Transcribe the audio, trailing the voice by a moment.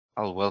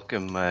I'll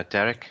welcome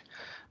Derek.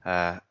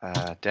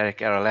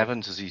 Derek Errol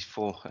Evans, as he's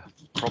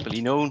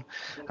properly known,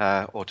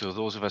 or to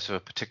those of us of a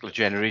particular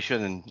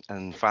generation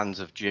and fans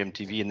of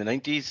GMTV in the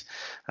 90s,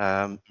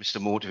 Mr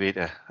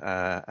Motivator,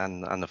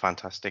 and the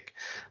fantastic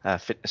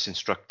fitness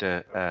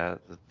instructor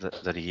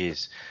that he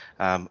is.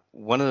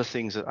 One of the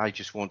things that I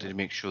just wanted to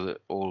make sure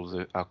that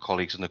all our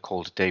colleagues on the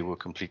call today were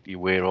completely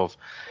aware of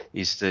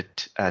is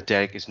that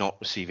Derek is not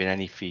receiving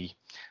any fee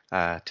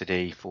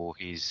today for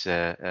his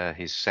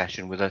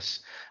session with us.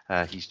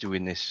 He's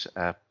doing this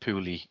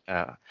purely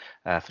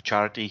for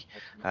charity,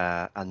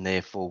 and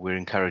therefore we're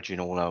encouraging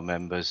all our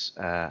members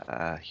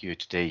here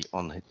today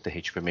on the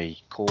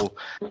HPMA call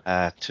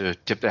to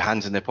dip their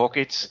hands in their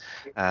pockets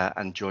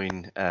and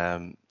join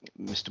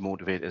Mr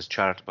Motivator's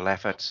charitable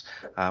efforts.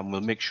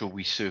 We'll make sure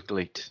we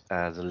circulate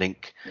the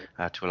link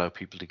to allow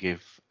people to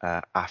give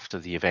after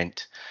the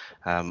event.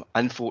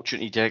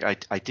 Unfortunately, Derek,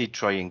 I did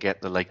try and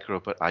get the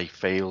Lycra, but I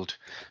failed.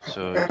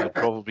 So you'll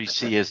probably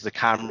see as the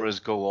cameras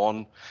go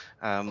on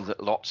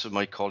that lots of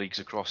my colleagues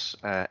across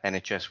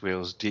NHS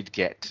Wales did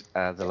get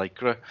the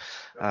Lycra.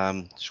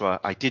 So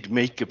I did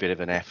make a bit of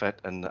an effort,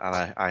 and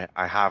I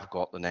have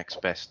got the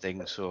next best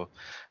thing. So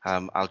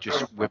I'll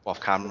just whip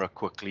off camera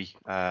quickly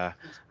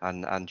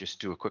and just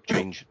do a quick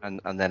change,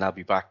 and then I'll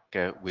be back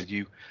with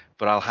you.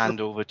 But I'll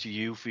hand over to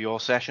you for your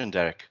session,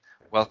 Derek.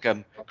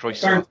 Welcome,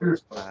 Croeso. Thank you.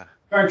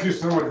 Thank you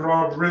so much,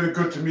 Rob. Really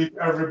good to meet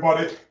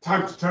everybody.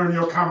 Time to turn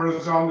your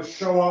cameras on to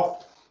show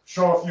off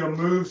your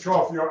moves, show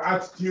off your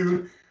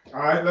attitude.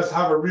 All right, let's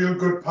have a real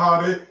good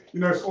party.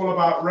 You know, it's all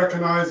about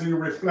recognizing,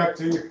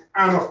 reflecting,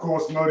 and of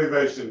course,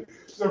 motivation.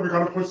 So we're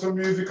going to put some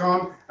music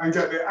on and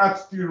get the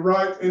attitude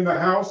right in the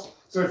house.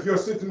 So if you're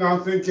sitting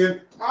down thinking,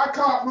 I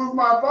can't move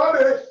my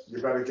body, you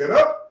better get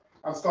up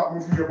and start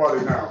moving your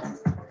body now.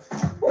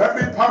 Let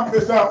me pump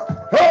this up.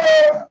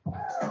 Hey!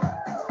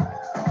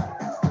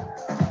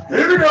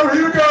 Here we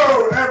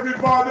go,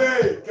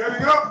 everybody.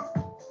 Getting up.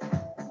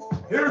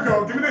 Here we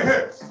go, give me the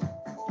hips.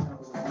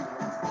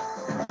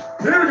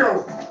 Here we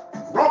go.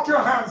 Rock your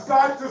hands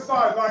side to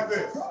side like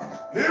this.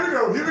 Here we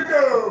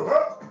go.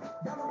 Hup.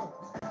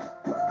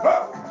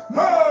 Hup.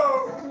 Ho.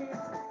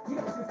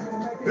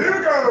 Here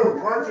we go,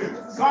 working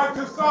side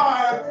to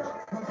side.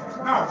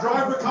 Now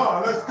drive the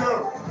car, let's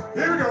go.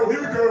 Here we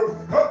go.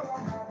 Hup.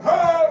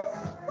 Ho.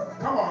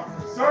 Come on,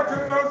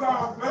 circle those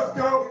arms, let's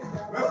go.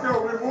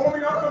 We're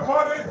warming up the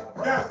body.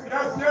 Yes.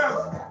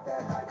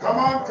 Come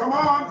on.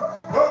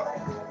 Hup.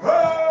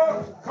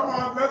 Ho. Come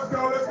on, let's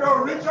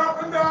go. Reach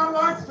up and down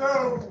like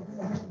so.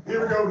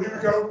 Here we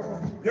go.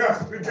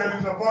 Yes, we're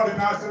getting the body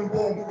nice and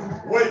warm,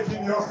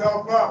 waking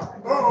yourself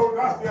up. Oh,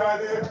 that's the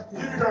idea.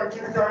 Keep it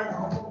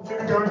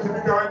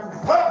going.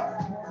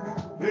 Hup.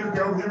 Here we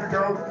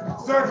go.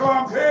 Circle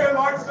arms here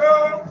like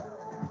so.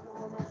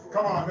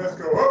 Come on, let's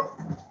go. Hup.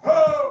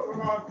 Ho.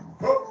 Come on.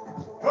 Hup.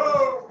 Ho.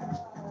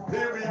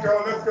 Here we go.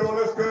 Let's go.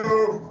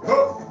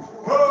 Hup.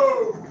 Ho.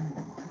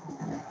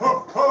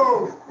 Hup. Ho.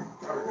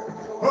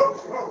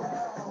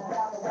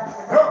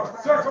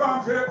 Hup. Circle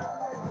arms here.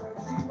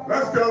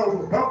 Let's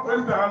go. Up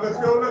and down. Let's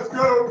go.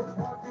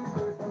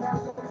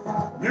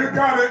 You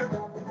got it.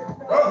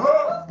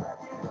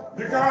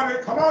 You got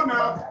it. Come on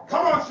now.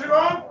 Come on,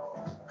 Siobhan.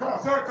 Come on,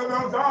 circle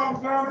those arms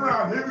down and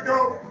around. Here we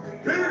go.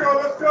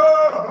 Let's go.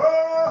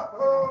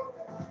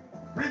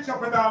 Reach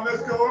up and down.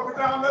 Let's go. Up and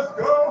down. Let's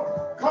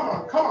go. Come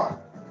on.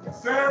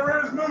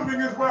 Sarah is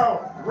moving as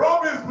well.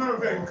 Rob is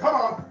moving. Come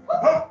on.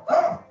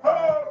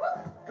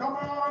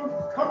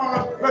 Come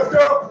on. Let's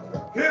go.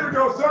 Here we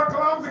go. Circle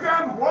arms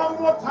again. One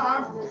more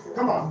time.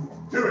 Come on.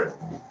 Do it.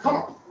 Come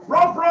on.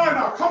 Rob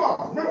Reiner. Come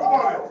on. Move the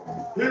body.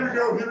 Here we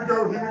go.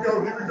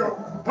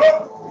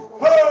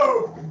 Ho.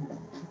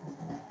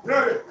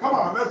 Ready. Come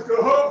on. Let's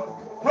go. Ho.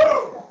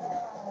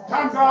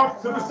 Hands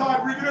out to the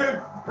side.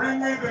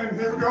 Bring it in.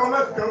 Here we go.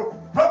 Let's go.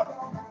 Ho.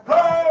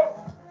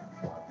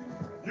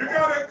 You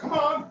got it. Come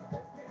on.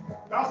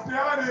 That's the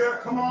idea.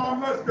 Come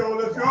on. Let's go.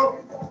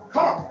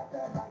 Come on.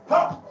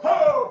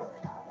 Ho.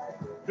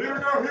 Here we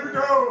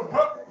go.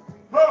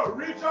 Ho.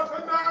 Reach up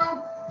and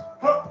down.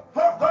 Ho.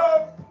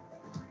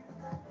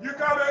 You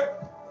got it.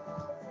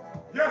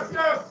 Yes.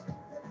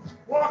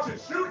 Watch it.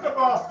 Shoot the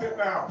basket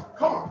now.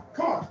 Come on.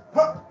 Ho.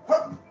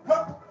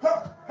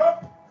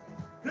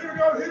 Here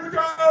we go.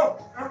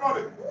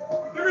 Everybody,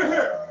 give me a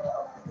hit.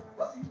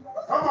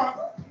 Come on.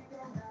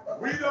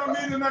 We don't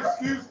need an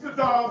excuse to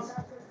dance.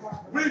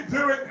 We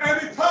do it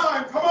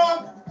anytime. Come on.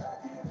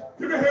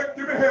 Give me a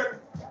hit.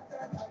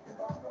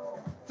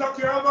 Tuck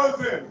your elbows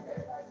in.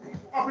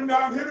 Up and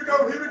down. Here we go.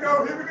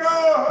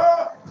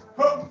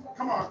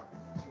 Come on.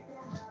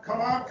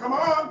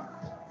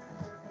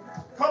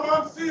 Come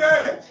on,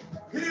 CH.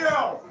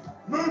 PL.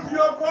 Move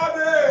your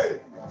body.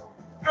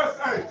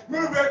 SH.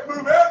 Move it.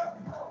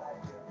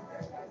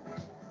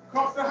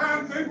 Cross the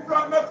hands in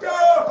front. Let's go.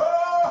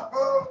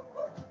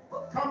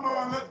 Come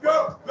on. Let's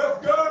go.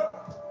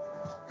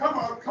 Come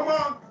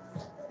on.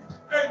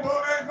 8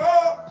 more.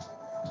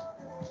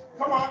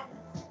 Come on.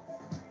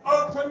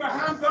 Open the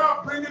hands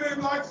out, bring it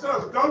in like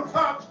so. Don't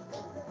touch.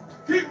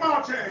 Keep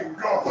marching.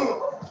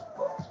 Go.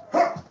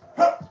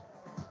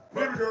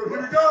 go,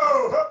 here we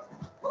go. Hup.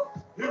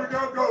 Here we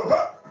go, go.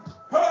 Hup.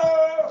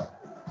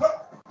 Hup.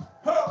 Hup.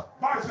 Hup.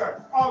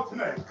 Biceps,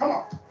 alternate. Come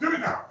on, do it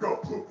now. Go.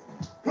 Hup.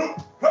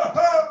 Hup. Hup.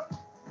 Hup.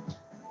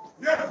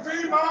 Yes,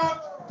 be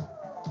march.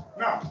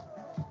 Now,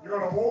 you're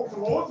going to walk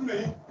towards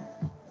me.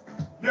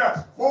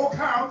 Yes, 4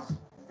 counts.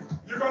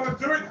 You're going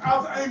to do it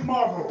as a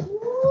model.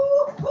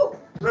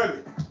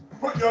 Ready?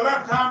 Put your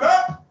left hand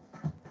up.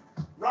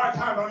 Right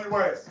hand on your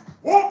waist.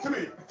 Walk to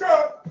me.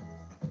 Go.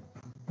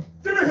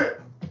 Give me a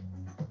hit.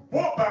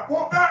 Walk back,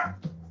 walk back.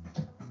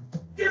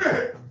 Give me a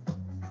hit.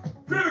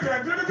 Do it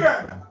again, do it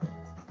again.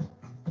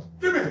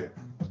 Give me a hit.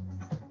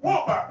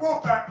 Walk back,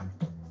 walk back.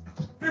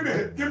 Give me a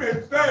hit, give me a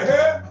hit. Stay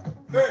here,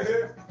 stay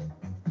here.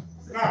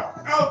 Now,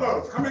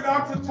 elbows coming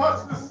down to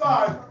touch the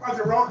side as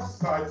you rock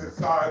side to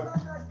side.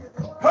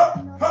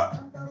 Hup,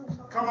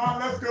 hup. Come on,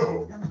 let's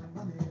go.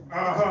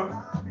 Uh-huh.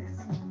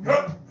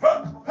 Hup,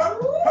 hup,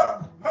 hup,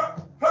 hup,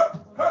 hup,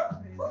 hup,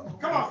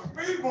 hup. Come on,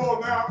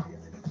 speedball now.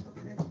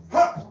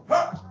 Hup,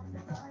 hup.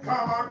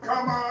 Come on,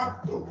 come on.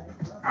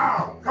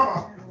 Ow, come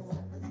on.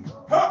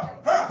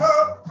 Hup, hup,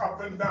 hup.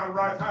 Up and down,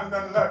 right hand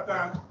and left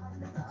hand.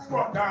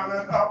 Squat down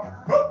and up.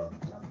 Hup.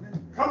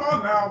 Come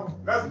on now,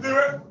 let's do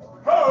it.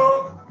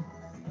 Ho.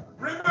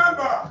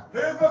 Remember,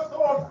 here's the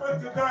thought for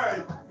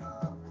today.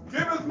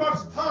 Give as much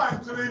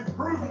time to the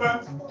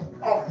improvement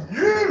of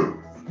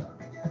you.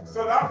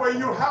 So that way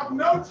you have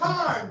no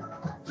time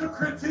to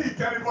critique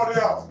anybody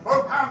else.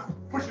 Both hands,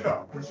 push it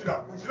up, push it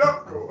up, push it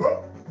up. Go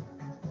up.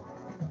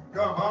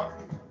 Come on.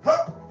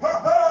 Hup,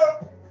 hup,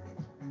 hup.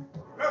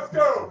 Let's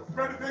go.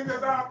 Spread the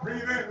fingers out,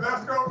 breathe in.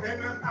 Let's go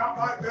in and out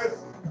like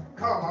this.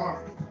 Come on,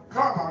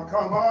 come on,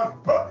 come on.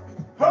 Hup,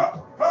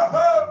 hup, hup,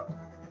 hup.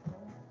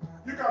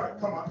 You got it.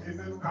 Come on, in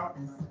and out.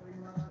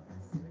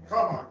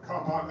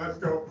 Come on, let's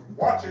go.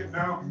 Watch it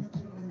now.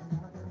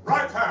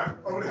 Right hand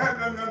over the head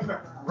and then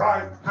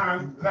right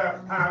hand,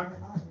 left hand.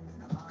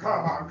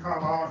 Come on.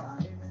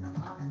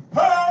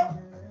 Hup.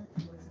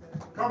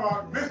 Come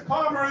on. Miss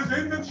Palmer is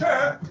in the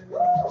chair,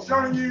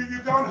 showing you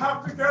you don't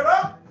have to get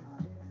up.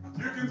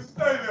 You can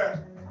stay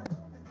there.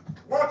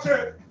 Watch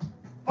it.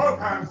 Both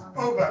hands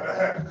over the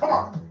head. Come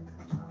on.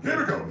 Here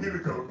we go.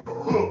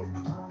 Go.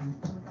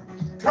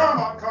 Come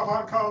on.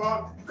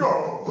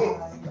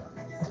 Go.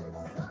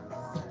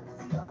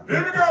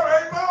 Here we go,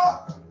 8 more.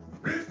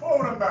 Reach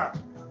forward and back.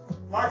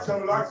 Like so,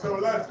 let's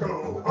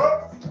go.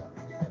 Up.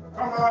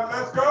 Come on,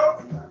 let's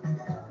go.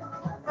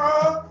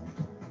 Up.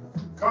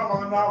 Come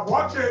on now,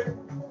 watch it.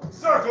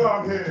 Circle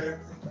on here.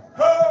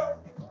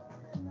 Up.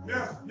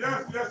 Yes,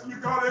 you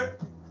got it.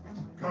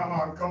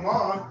 Come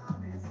on.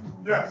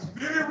 Yes,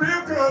 feeling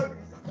real good.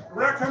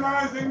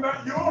 Recognizing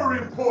that you're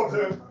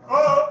important.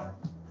 Up.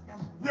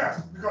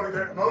 Yes, you gotta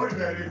get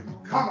motivated.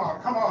 Come on.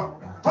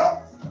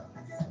 Up.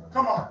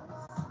 Come on.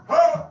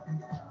 Up.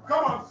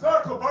 Come on,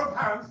 circle both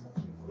hands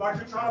like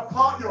you're trying to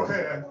part your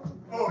hair.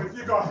 Oh, if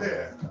you got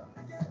hair.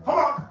 Come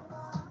on.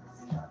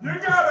 You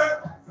got it.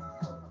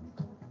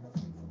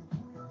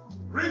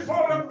 Reach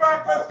forward and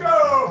back. Let's go.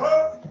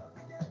 Huh?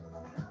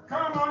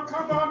 Come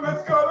on.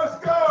 Let's go.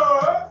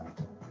 Huh?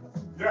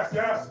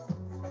 Yes.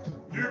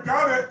 You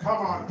got it.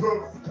 Come on. Huh?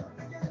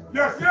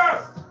 Yes.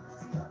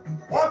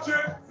 Watch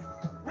it.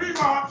 We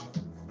march.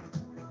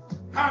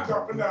 Hands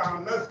up and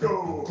down. Let's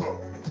go. Huh?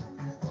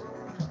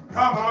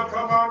 Come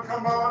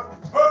on.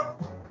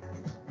 Up.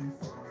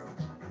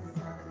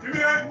 Give me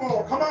 8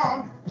 more. Come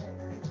on.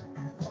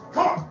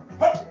 Up.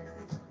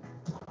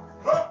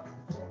 Up.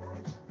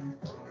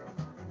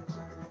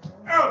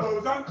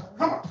 Elbows on.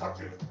 Come on.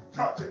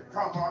 Touch it.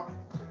 Come on.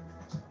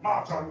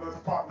 March on the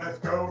spot. Let's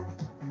go.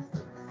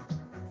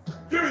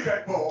 Give me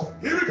 8 more.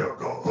 Here we go.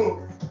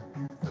 Go.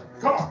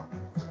 Come on.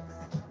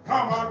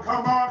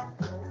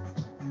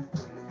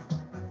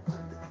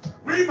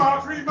 We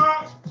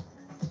march.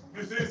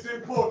 This is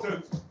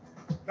important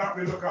that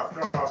we look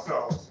after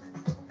ourselves.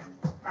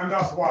 And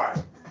that's why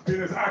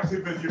being as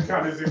active as you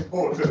can is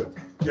important.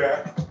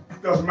 Yeah?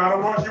 Doesn't matter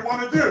what you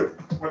want to do.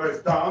 Whether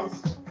it's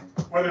dance,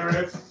 whether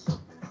it's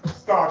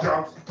star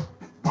jumps,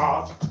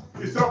 march.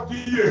 It's up to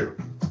you.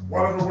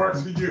 Whatever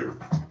works for you.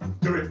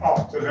 Do it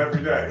often,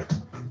 every day.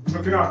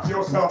 Looking after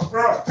yourself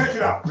first. Take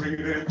it out. Bring it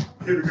in.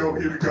 Here we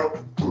go.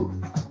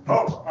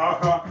 Oh,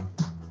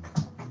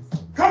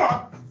 Come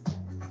on.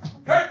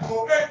 8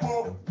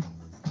 more.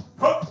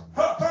 Hup.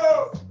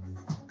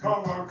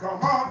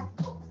 Come on.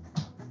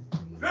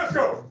 Let's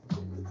go.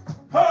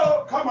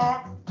 Ho, come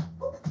on.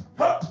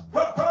 Hup.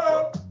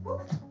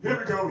 Here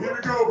we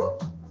go.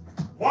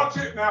 Watch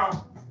it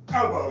now.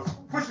 Elbows.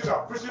 Push it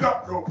up.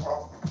 Go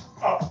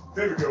up.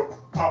 There we go.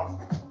 Up.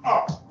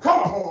 Come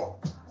on, more.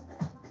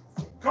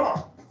 Come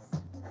on.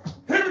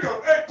 Here we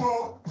go. 8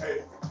 more.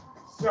 8,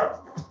 7,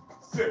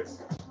 6,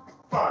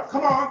 5.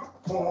 Come on.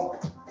 4,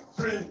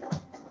 3,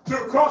 2.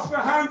 Cross the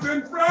hands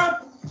in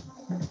front.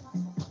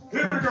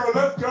 Here we go.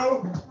 Let's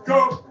go.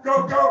 Go.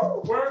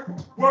 Work.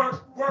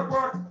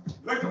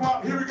 Leg them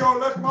up. Here we go.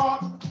 Let's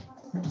march.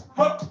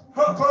 Hup.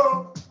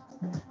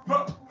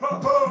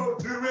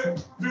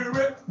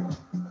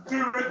 Do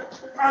it.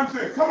 And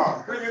sing. Come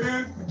on. Bring it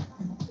in.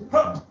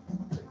 Hup.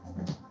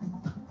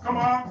 Come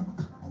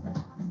on.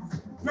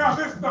 Now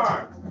this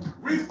time,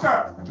 we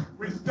step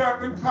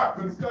and clap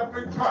and step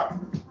and clap.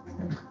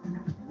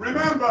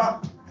 Remember,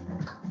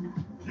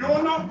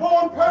 you're not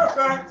born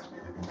perfect.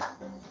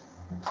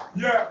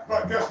 Yeah,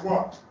 but guess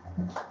what?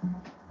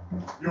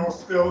 You're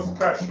still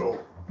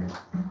special.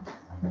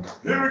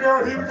 Here we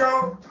go, here we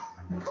go.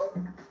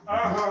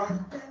 Uh-huh.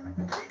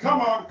 Come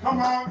on, come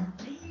on.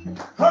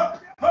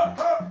 Hup, hup,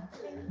 hup.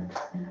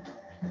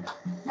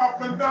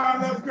 Up and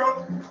down, let's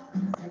go.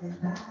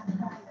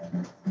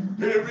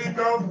 Here we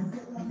go.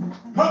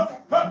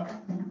 Hup, hup.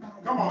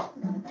 Come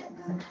on.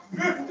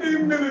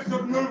 15 minutes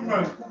of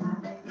movement.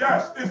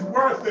 Yes, it's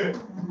worth it.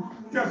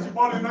 Gets your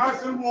body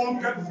nice and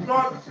warm, gets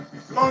blood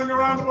flowing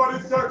around the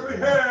body, circling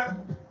here.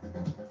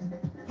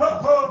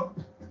 Hup, hup.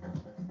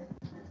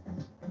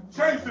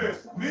 Change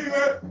this. Knee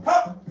lift.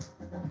 Hup.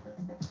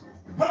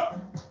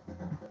 Hup.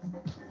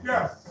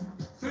 Yes.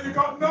 So you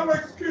got no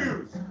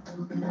excuse.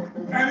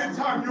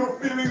 Anytime you're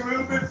feeling a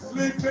little bit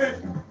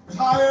sleepy,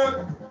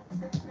 tired,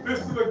 this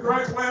is a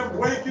great way of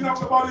waking up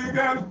the body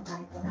again.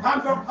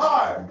 Hands up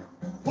high.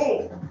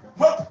 Pull.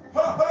 Hup,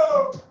 hup,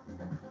 hup.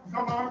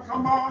 Come on,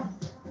 come on.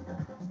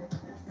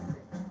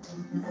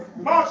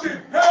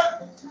 Marching.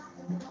 Head.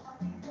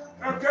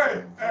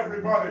 Okay,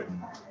 everybody.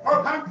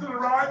 Both hands to the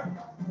right,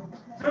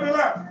 to the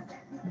left.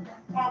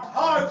 Up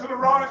high to the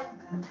right,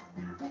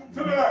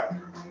 to the left.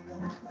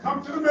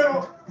 Come to the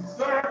middle,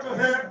 circle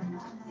here.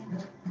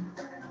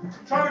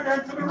 Try it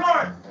again to the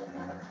right,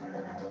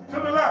 to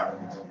the left.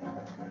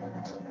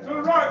 To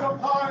the right,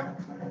 up high,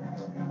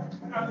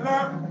 and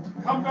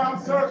left. Come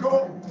down,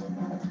 circle.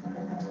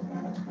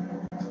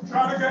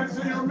 Try it again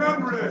so you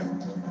remember it.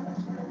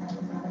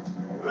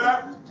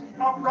 Left,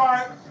 up,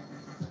 right,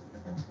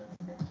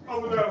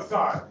 over the other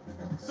side.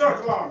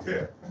 Circle arms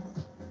here.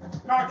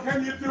 Now,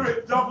 can you do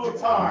it double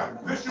time?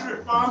 This should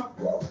be fun.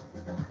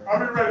 Are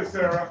we ready,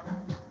 Sarah?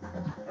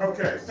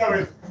 Okay, so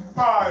it's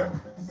 5,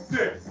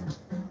 6,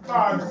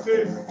 5,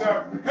 6,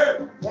 7,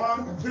 hit.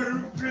 1,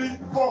 2, 3,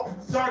 4.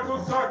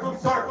 Circle, circle,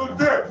 circle,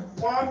 do it.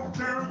 1,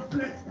 2,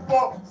 3,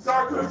 4.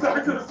 Circle,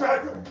 circle,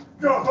 circle.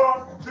 Go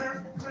 1, 2,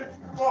 3,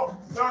 4.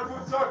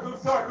 Circle, circle,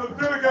 circle.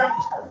 Do it again.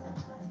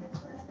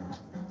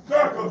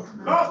 Circle.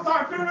 Last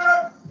time, do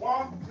it.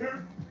 1, 2.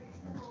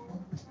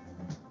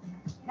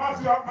 March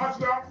it up, march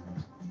it up.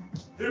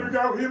 Here we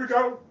go, here we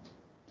go.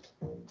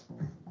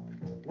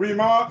 We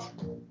march.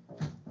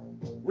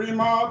 We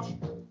march.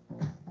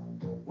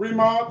 We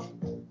march.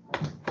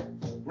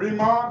 We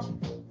march.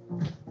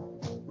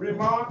 We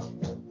march.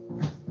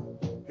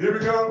 Here we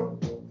go.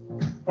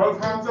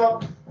 Both hands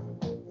up.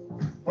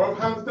 Both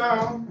hands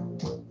down.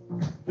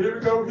 Here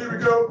we go, here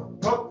we go.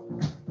 Up.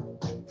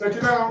 Take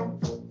it down.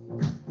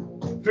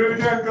 Do it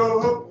again. Go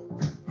up.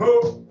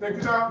 Ho. Take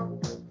it down.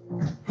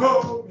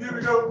 Ho. Here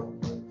we go.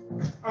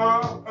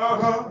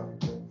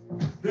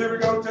 Here we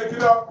go, take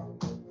it up.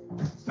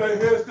 Stay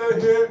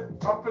here,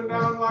 up and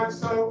down like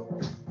so.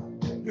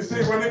 You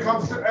see, when it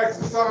comes to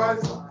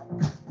exercise,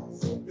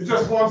 it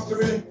just wants to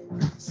be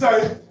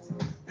safe,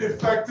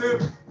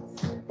 effective,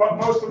 but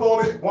most of all,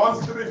 it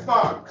wants to be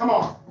fun. Come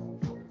on.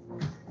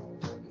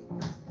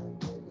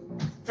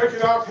 Take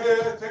it out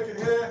here, take it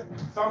here.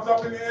 Thumbs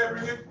up in the air,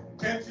 bring it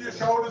into your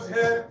shoulders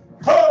here.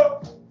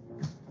 Ho!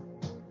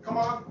 Come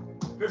on.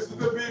 This is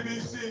the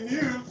BBC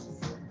News.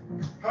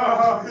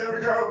 Here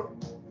we go.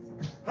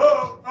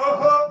 Ho, ho,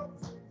 ho.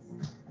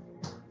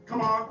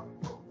 Come on.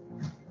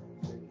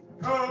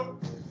 Ho.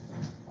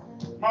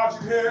 March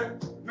it here.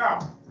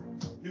 Now,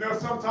 you know,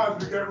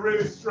 sometimes we get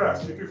really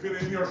stressed. You can feel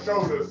it in your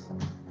shoulders.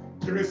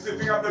 You've been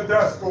sitting at the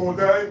desk all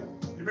day.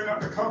 You've been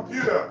at the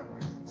computer.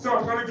 So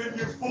I'm going to give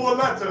you 4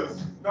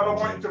 letters that I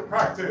want you to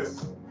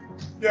practice.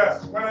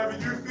 Yes, whenever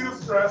you feel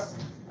stressed,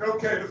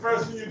 okay, the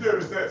first thing you do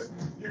is this.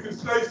 You can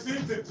stay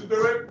seated to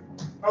do it.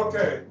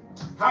 Okay.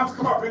 Hands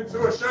come up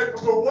into a shape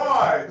of a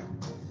Y.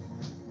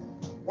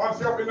 Once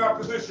you're up in that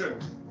position,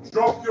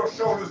 drop your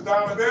shoulders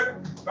down a bit.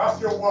 That's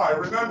your Y.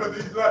 Remember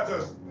these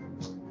letters.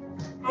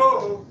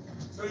 O.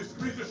 So you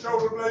squeeze your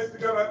shoulder blades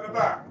together at the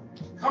back.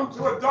 Come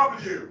to a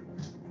W.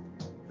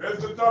 There's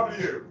the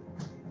W.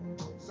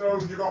 So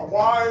you got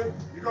Y,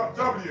 you got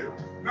W.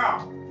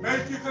 Now,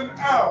 make it an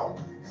L.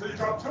 So you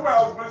got 2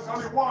 L's, but it's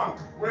only one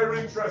we're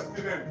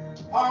interested in.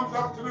 Palms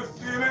up to the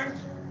ceiling.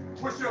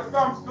 Push your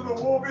thumbs to the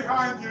wall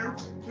behind you.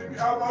 Keep your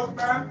elbows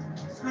bent.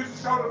 Squeeze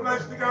your shoulder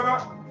blades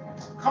together.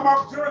 Come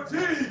up to a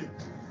T.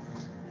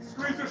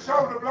 Squeeze your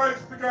shoulder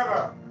blades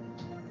together.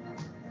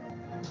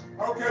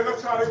 Okay,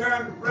 let's try it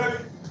again.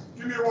 Ready?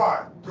 Give me a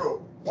Y.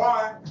 Go.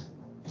 Y.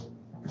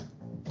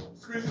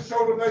 Squeeze your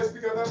shoulder blades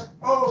together.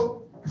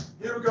 O.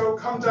 Here we go.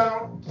 Come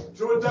down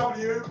to a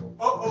W.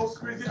 Uh-oh.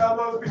 Squeeze your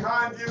elbows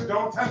behind you.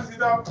 Don't tense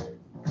it up.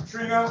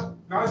 Trina,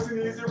 nice and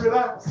easy.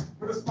 Relax.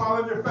 Put a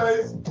smile on your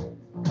face.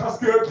 That's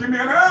good. Give me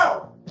an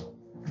L.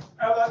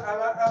 Ella,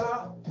 Ella,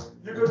 Ella.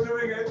 You're good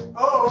doing it.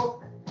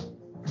 Oh.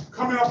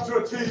 Coming up to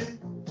a T.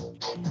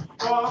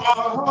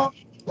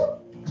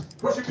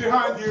 Push it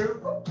behind you.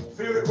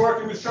 Feel it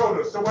working the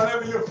shoulders. So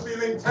whenever you're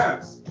feeling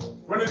tense,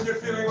 whenever you're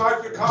feeling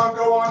like you can't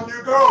go on,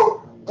 you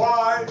go.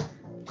 Y.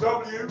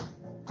 W,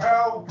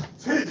 L,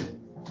 T.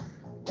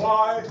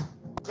 Y,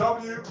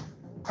 W,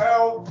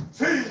 L,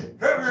 T. Hit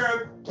it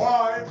again.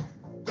 Y,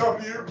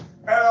 W,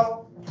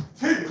 L,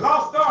 T.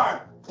 Last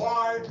time.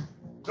 Y,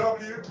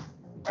 W,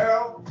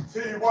 L, T.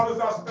 What does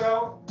that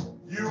spell?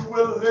 You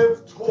will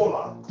live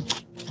taller.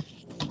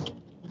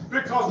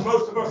 Because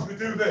most of us, we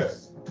do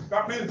this.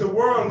 That means the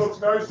world looks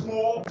very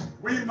small.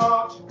 We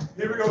march.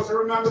 Here we go. So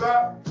remember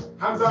that.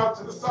 Hands out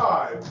to the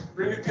side.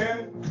 Bring it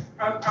in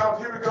and out.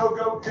 Here we go.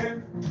 Go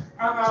in and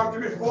out.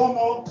 Give me 4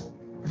 more.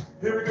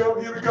 Here we go.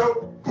 Here we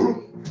go.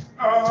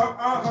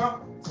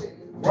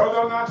 Well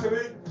done,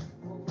 Natalie.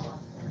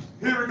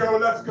 Here we go.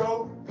 Let's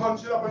go.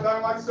 Punch it up and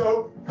down like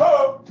so.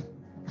 Ho!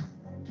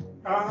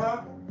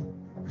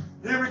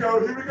 Here we go.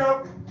 Here we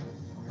go.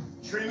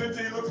 Trina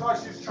D looks like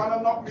she's trying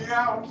to knock me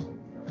out.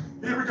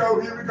 Here we go.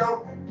 Here we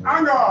go.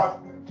 Hang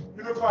on.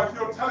 You look like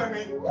you're telling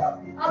me,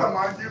 I don't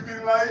mind you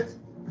being late.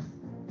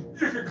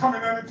 You can come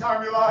in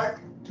anytime you like.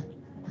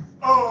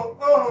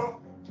 Oh.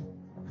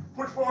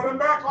 Push forward and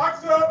back like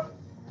so.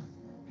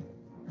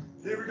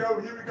 Here we go.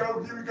 Here we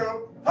go. Here we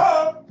go.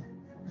 Ho!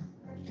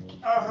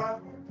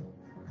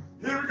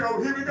 Here we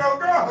go. Here we go.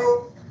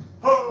 Go.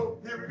 Ho.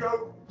 Here we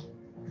go.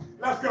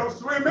 Let's go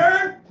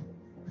swimming.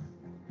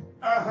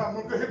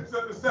 Move the hips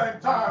at the same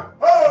time.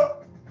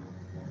 Ho!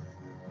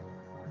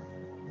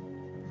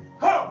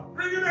 Ho!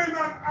 Bring it in and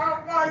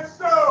out like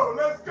so.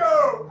 Let's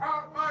go.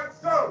 Out like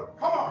so.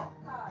 Come on.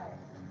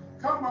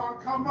 Come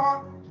on, come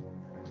on.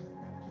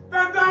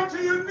 Then down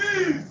to your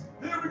knees.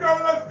 Here we go.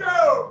 Let's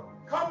go.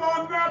 Come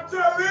on,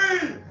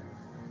 Natalie.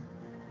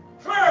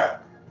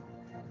 Claire.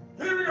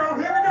 Here we go.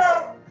 Here we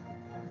go.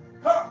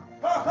 Ho,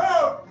 ho,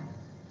 ho.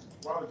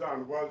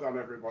 Well done,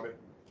 everybody.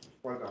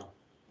 Well done.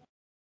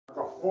 I've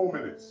got 4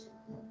 minutes.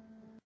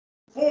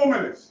 4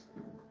 minutes.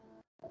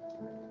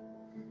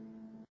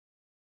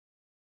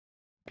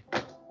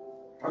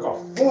 I've got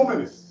 4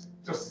 minutes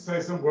just to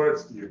say some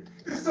words to you.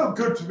 It's so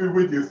good to be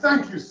with you.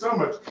 Thank you so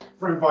much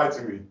for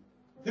inviting me.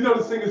 You know,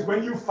 the thing is,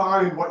 when you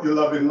find what you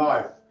love in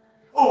life,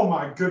 oh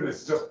my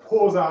goodness, it just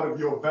pours out of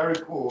your very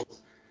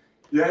pores.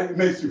 Yeah, it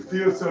makes you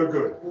feel so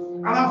good.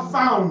 And I've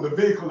found the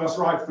vehicle that's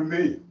right for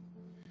me.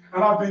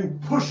 And I've been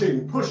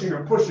pushing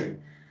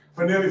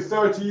for nearly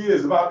 30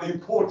 years about the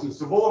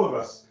importance of all of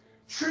us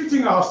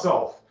treating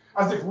ourselves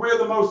as if we're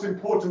the most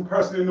important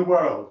person in the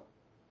world.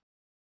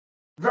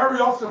 Very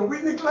often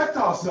we neglect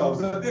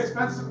ourselves at the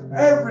expense of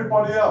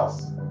everybody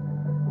else.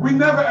 We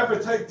never ever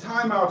take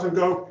time out and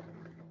go,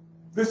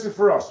 this is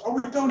for us. Or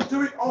we don't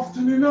do it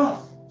often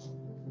enough.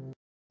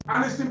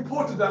 And it's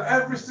important that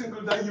every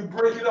single day you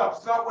break it up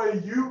so that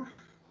way you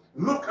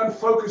look and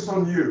focus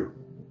on you.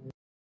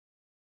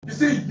 You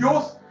see,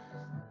 your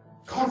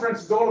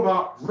conference is all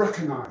about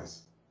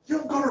recognize.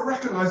 You've got to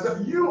recognize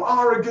that you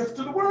are a gift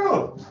to the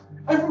world.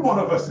 Every one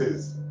of us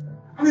is.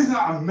 And isn't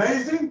that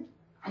amazing?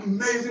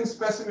 Amazing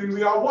specimen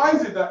we are. Why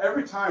is it that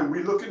every time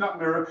we look in that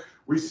mirror,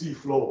 we see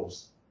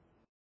flaws?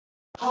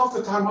 Half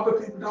the time other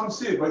people don't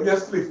see it. But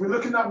yes, if we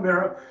look in that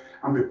mirror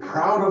and be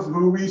proud of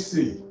who we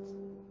see,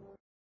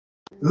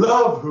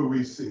 love who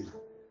we see,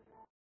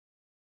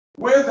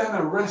 we're then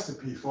a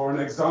recipe for an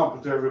example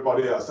to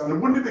everybody else.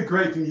 And wouldn't it be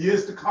great in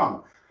years to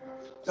come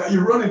that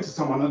you run into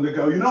someone and they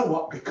go, you know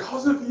what,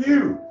 because of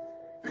you,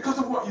 because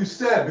of what you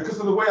said, because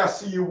of the way I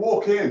see you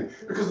walk in,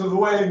 because of the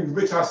way in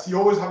which I see you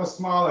always have a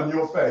smile on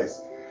your face,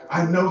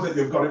 I know that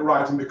you've got it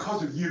right. And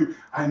because of you,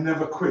 I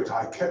never quit.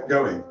 I kept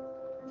going.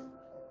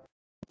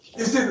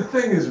 You see, the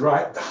thing is,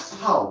 right, that's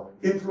how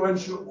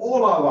influential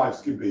all our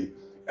lives can be.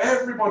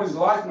 Everybody's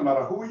life, no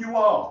matter who you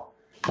are,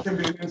 can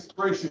be an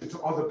inspiration to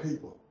other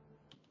people.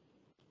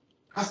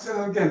 I said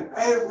that again,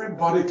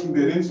 everybody can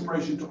be an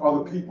inspiration to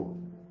other people.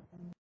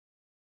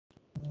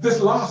 This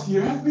last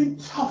year has been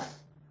tough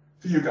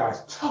for you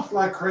guys, tough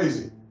like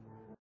crazy.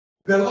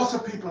 There are lots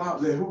of people out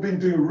there who've been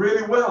doing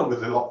really well with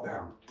the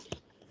lockdown.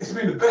 It's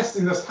been the best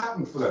thing that's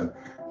happened for them.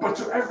 But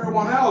to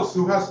everyone else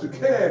who has to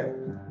care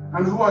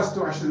and who has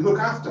to actually look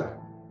after,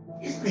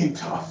 it's been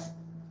tough.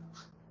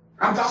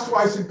 And that's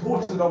why it's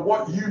important that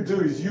what you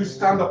do is you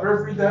stand up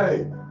every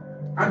day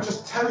and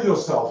just tell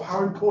yourself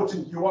how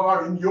important you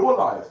are in your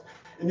life,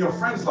 in your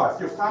friend's life,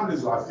 your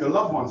family's life, your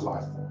loved one's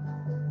life.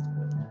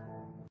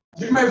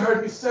 You may have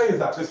heard me say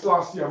that this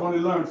last year. I've only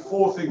learned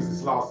 4 things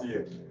this last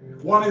year.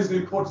 1 is the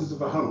importance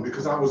of a home,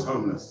 because I was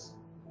homeless.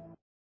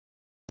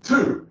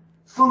 2,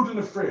 food in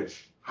the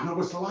fridge. I know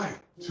what it's like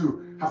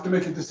to have to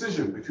make a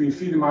decision between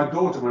feeding my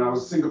daughter when I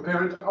was a single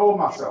parent or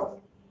myself.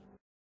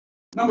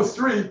 Number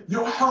 3,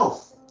 your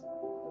health.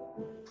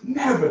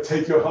 Never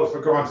take your health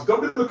for granted.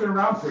 Don't be looking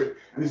around for it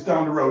and it's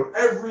down the road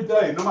every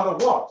day, no matter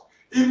what.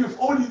 Even if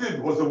all you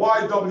did was the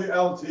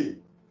YWLT.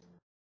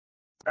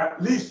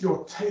 At least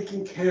you're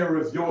taking care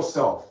of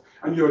yourself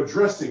and you're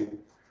addressing,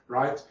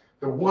 right,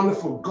 the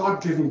wonderful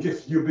God-given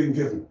gift you've been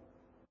given.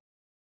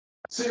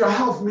 So your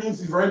health means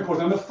is very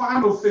important. And the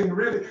final thing,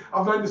 really,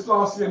 I've learned this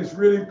last year, and it's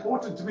really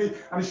important to me,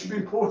 and it should be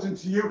important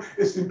to you,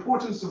 it's the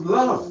importance of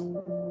love.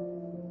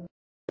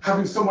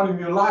 Having someone in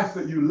your life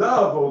that you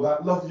love or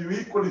that love you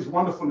equally is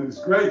wonderful and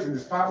it's great and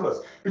it's fabulous,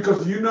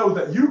 because you know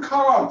that you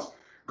can't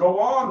go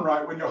on,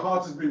 right, when your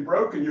heart has been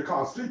broken, you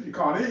can't sleep, you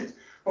can't eat.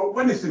 But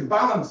when it's in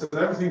balance and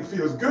everything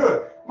feels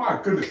good, my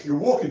goodness, you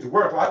walk into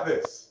work like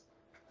this.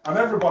 And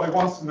everybody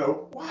wants to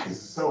know, why is he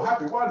so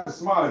happy? Why is he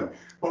smiling?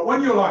 But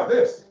when you're like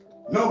this,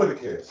 nobody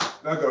cares.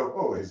 They'll go,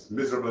 oh, he's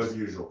miserable as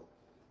usual.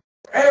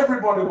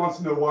 Everybody wants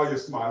to know why you're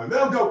smiling.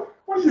 They'll go,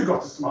 what have you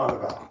got to smile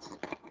about?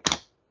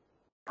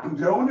 And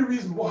the only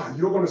reason why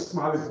you're going to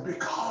smile is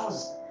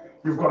because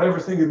you've got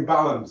everything in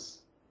balance.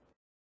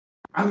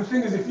 And the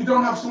thing is, if you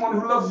don't have someone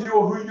who loves you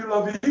or who you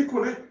love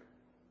equally,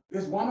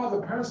 there's one other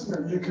person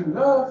that you can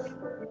love,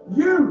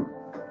 you.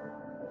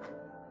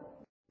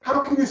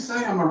 How can you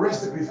say I'm a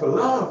recipe for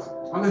love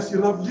unless you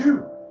love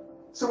you?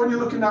 So when you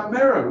look in that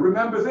mirror,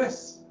 remember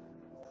this,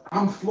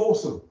 I'm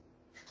flawsome.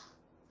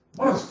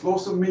 What does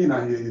flawsome mean,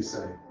 I hear you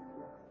say?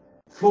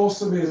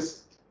 Flawsome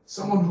is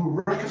someone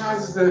who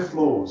recognizes their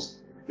flaws,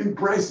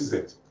 embraces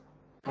it,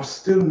 but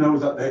still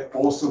knows that they're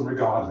awesome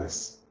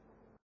regardless.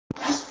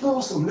 Let's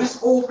flawsome.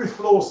 Let's all be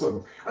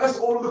flawsome. Let's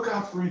all look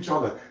out for each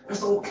other.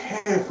 Let's all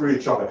care for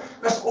each other.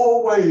 Let's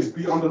always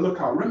be on the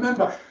lookout.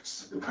 Remember,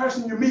 the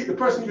person you meet, the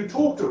person you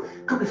talk to,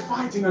 could be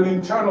fighting an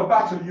internal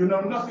battle you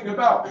know nothing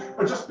about.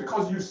 But just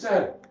because you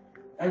said,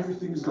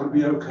 everything's going to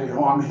be okay,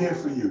 oh, I'm here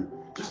for you.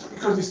 Just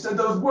because you said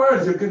those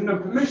words, you're giving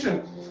them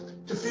permission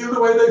to feel the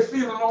way they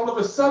feel. And all of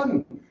a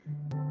sudden,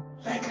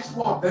 guess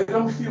what? They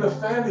don't feel a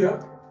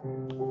failure.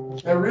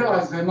 They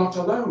realize they're not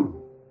alone.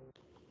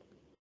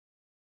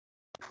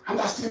 And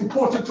that's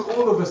important to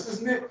all of us,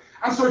 isn't it?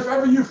 And so if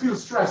ever you feel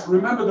stressed,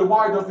 remember the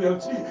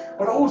YWLT,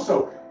 but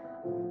also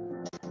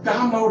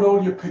download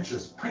all your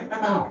pictures, print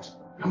them out,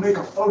 and make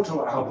a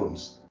photo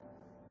albums.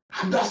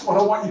 And that's what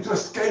I want you to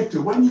escape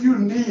to. When you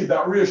need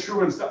that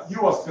reassurance that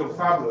you are still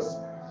fabulous,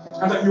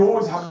 and that you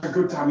always have a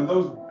good time. And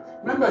those,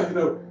 remember, you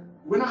know,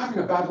 we're not having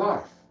a bad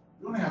life.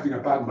 We're only having a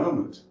bad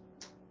moment.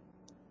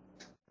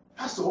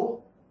 That's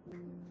all.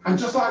 And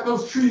just like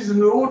those trees in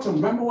the autumn,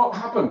 remember what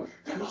happened?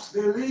 They lost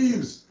their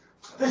leaves.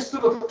 They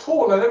stood up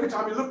tall, and every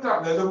time you looked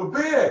out there, they were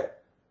bare.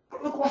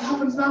 But look what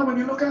happens now when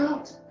you look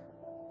out.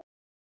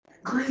 They're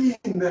green,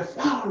 they're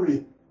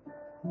flowery.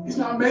 Isn't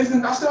that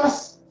amazing? That's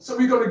us. So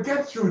we've got to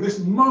get through this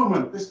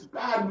moment, this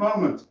bad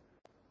moment.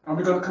 And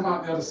we're going to come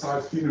out the other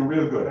side feeling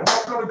real good. And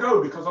I've got to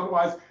go, because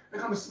otherwise they're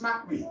going to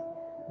smack me.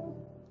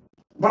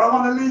 But I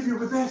want to leave you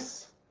with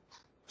this.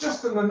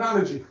 Just an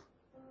analogy.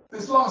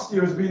 This last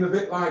year has been a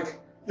bit like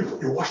you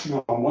put your washing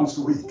on once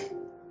a week.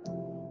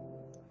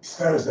 It's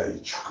Thursday, you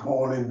chuck them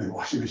all in the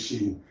washing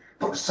machine,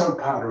 put the soap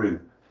powder in.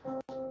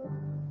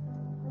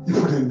 You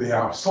put in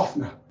the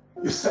softener,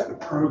 you set the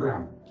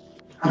program.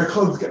 And the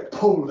clothes get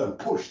pulled and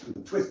pushed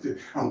and twisted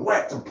and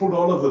wet and pulled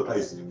all over the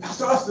place.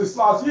 That's us this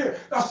last year.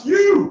 That's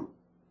you.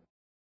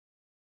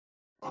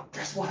 But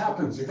guess what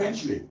happens?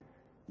 Eventually,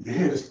 you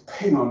hear this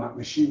ping on that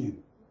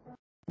machine.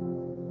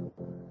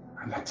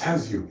 And that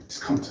tells you it's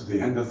come to the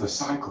end of the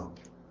cycle.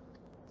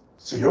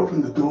 So you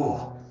open the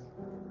door,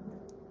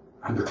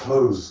 and the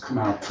clothes come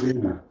out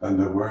cleaner than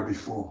they were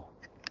before.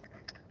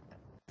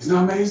 Isn't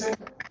that amazing?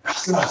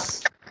 That's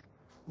us.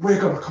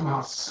 We're going to come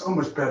out so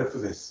much better for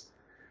this.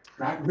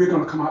 Right? We're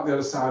going to come out the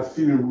other side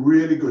feeling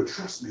really good.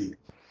 Trust me.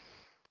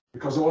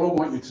 Because all I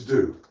want you to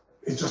do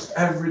is just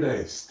every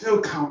day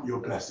still count your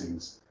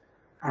blessings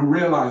and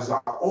realize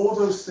that all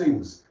those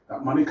things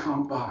that money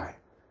can't buy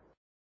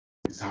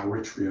is how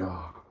rich we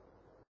are.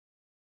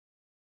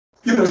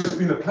 You know, it's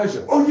been a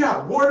pleasure. Oh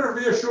yeah, word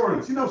of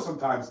reassurance. You know,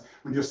 sometimes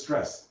when you're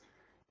stressed,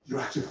 you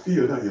actually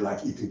feel, don't you,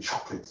 like eating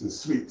chocolates and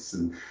sweets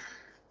and,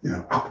 you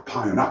know, apple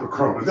pie and apple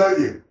crumble,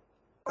 don't you?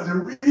 But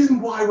the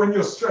reason why when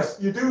you're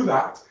stressed you do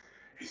that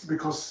is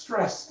because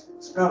stress,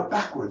 spelled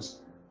backwards,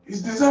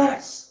 is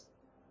desserts.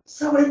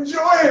 So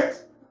enjoy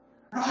it,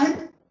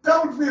 right?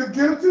 Don't feel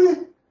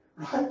guilty,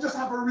 right? Just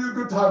have a real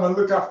good time and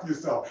look after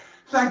yourself.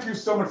 Thank you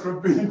so much for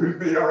being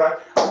with me, all right?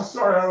 I'm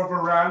sorry I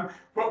overran,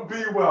 but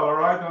be well, all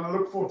right? And I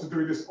look forward to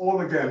doing this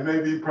all again,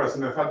 maybe in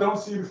person. If I don't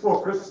see you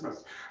before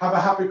Christmas, have a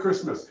happy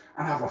Christmas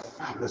and have a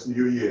fabulous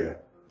New Year.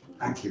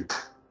 Thank you.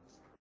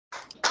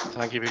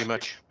 Thank you very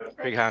much.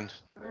 Big hand.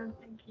 Thank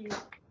you.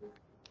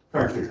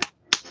 Thank you.